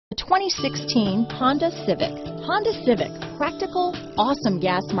2016 Honda Civic. Honda Civic, practical, awesome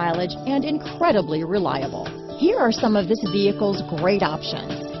gas mileage, and incredibly reliable. Here are some of this vehicle's great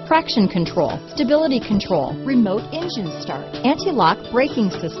options: traction control, stability control, remote engine start, anti-lock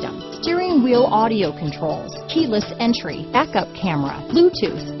braking system, steering wheel audio controls, keyless entry, backup camera,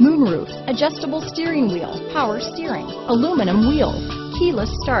 Bluetooth, moonroof, adjustable steering wheel, power steering, aluminum wheels,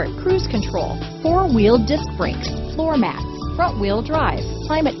 keyless start, cruise control, four-wheel disc brakes, floor mats, front-wheel drive,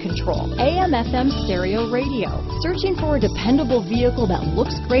 climate control, AM/FM stereo radio. Searching for a dependable vehicle that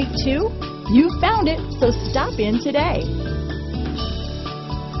looks great too? You found it, so stop in today.